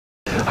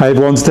Hi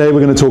everyone, today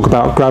we're going to talk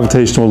about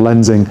gravitational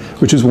lensing,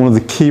 which is one of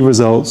the key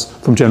results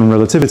from general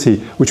relativity,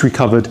 which we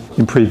covered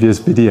in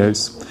previous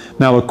videos.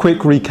 Now a quick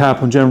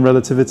recap on general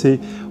relativity.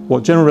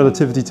 What general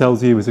relativity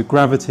tells you is that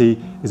gravity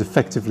is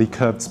effectively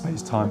curved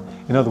space-time.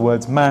 In other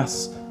words,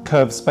 mass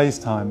curves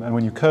space-time, and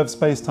when you curve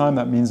space-time,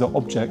 that means that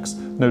objects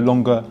no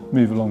longer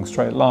move along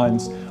straight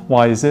lines.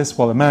 Why is this?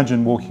 Well,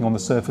 imagine walking on the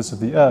surface of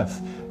the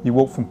Earth. You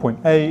walk from point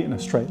A in a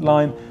straight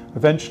line.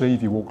 Eventually,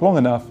 if you walk long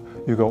enough,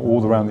 you go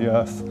all around the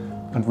Earth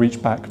and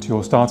reach back to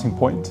your starting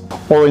point.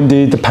 Or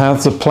indeed, the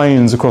paths of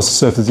planes across the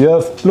surface of the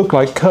Earth look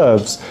like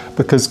curves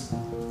because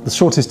the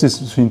shortest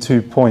distance between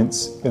 2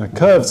 points in a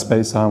curved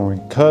space-time or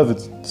in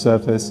curved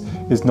surface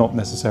is not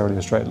necessarily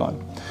a straight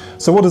line.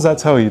 So what does that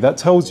tell you? That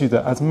tells you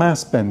that as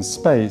mass bends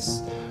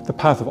space, the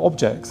path of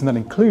objects, and that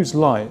includes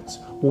light,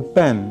 will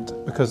bend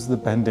because of the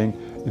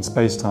bending in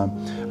space-time.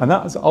 And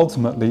that is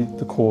ultimately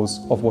the cause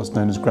of what's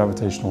known as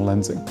gravitational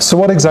lensing. So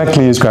what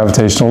exactly is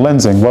gravitational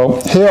lensing?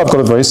 Well, here I've got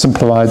a very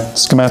simplified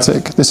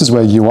schematic. This is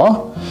where you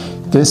are.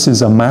 This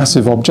is a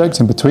massive object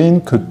in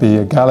between, could be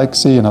a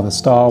galaxy, another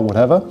star,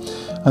 whatever.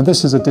 And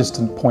this is a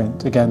distant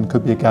point. Again,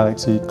 could be a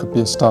galaxy, could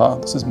be a star.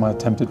 This is my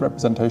attempted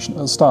representation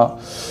of a star.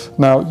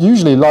 Now,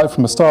 usually light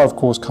from a star, of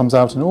course, comes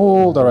out in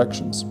all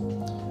directions.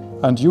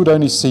 And you would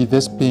only see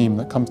this beam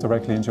that comes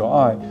directly into your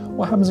eye.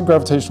 What happens in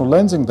gravitational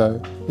lensing,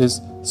 though, is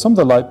some of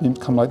the light beams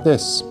come like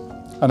this.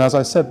 And as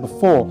I said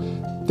before,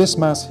 this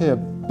mass here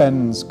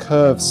bends,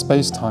 curves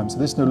space-time, so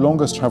this no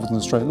longer travels in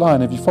a straight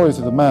line. If you follow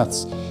through the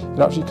maths, it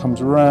actually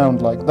comes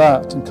around like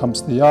that and comes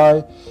to the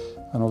eye,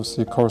 and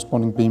obviously a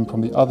corresponding beam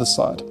from the other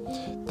side.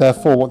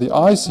 Therefore, what the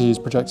eye sees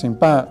projecting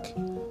back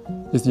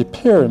is the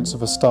appearance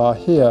of a star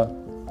here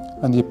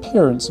and the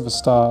appearance of a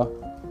star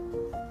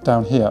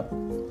down here.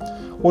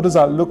 What does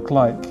that look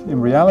like in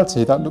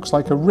reality? That looks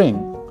like a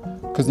ring,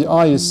 because the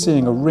eye is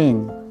seeing a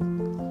ring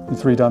in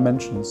 3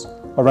 dimensions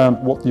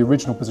around what the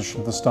original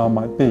position of the star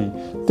might be.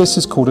 This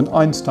is called an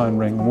Einstein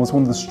ring and was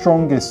one of the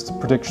strongest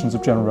predictions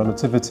of general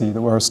relativity, that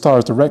where a star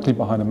is directly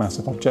behind a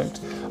massive object,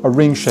 a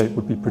ring shape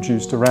would be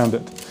produced around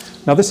it.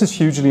 Now this is a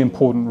hugely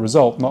important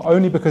result, not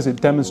only because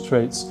it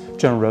demonstrates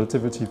general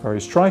relativity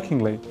very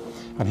strikingly,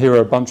 and here are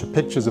a bunch of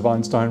pictures of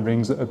Einstein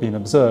rings that have been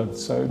observed,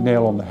 so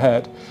nail on the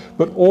head,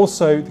 but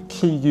also the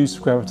key use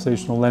of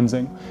gravitational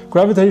lensing.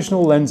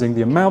 Gravitational lensing,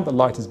 the amount that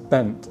light is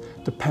bent,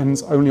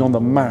 depends only on the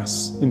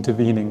mass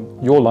intervening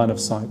your line of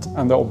sight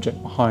and the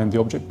object behind, the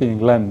object being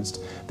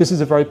lensed. This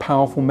is a very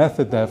powerful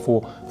method,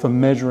 therefore, for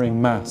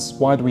measuring mass.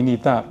 Why do we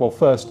need that? Well,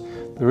 first,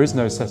 there is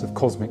no set of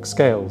cosmic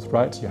scales,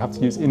 right? You have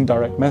to use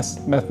indirect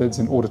methods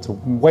in order to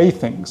weigh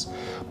things.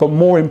 But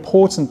more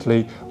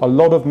importantly, a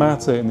lot of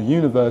matter in the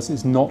universe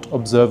is not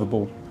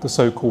observable, the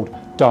so-called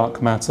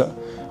dark matter.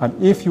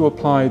 And if you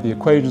apply the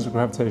equations of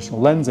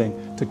gravitational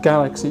lensing to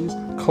galaxies,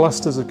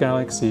 clusters of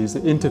galaxies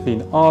that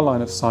intervene our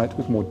line of sight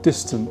with more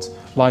distant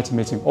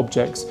light-emitting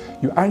objects,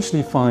 you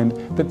actually find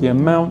that the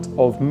amount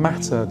of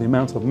matter, the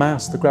amount of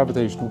mass, the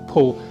gravitational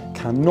pull,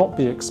 cannot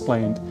be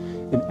explained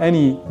in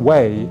any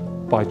way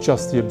by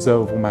just the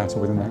observable matter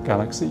within that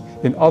galaxy.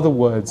 In other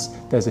words,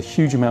 there's a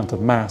huge amount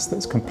of mass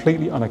that's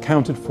completely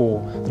unaccounted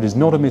for, that is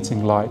not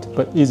emitting light,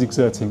 but is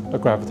exerting a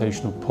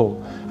gravitational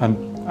pull. And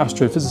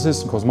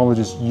astrophysicists and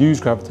cosmologists use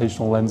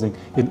gravitational lensing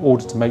in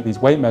order to make these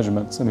weight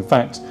measurements. And in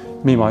fact,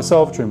 me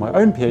myself, during my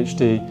own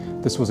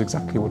PhD, this was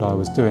exactly what I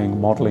was doing,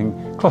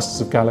 modeling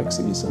clusters of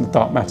galaxies and the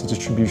dark matter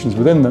distributions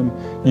within them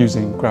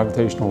using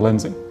gravitational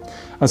lensing.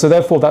 And so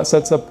therefore that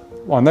sets up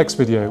our next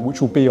video, which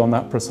will be on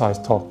that precise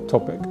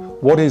topic.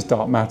 What is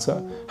dark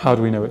matter? How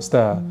do we know it's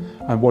there?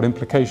 And what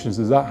implications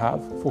does that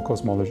have for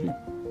cosmology?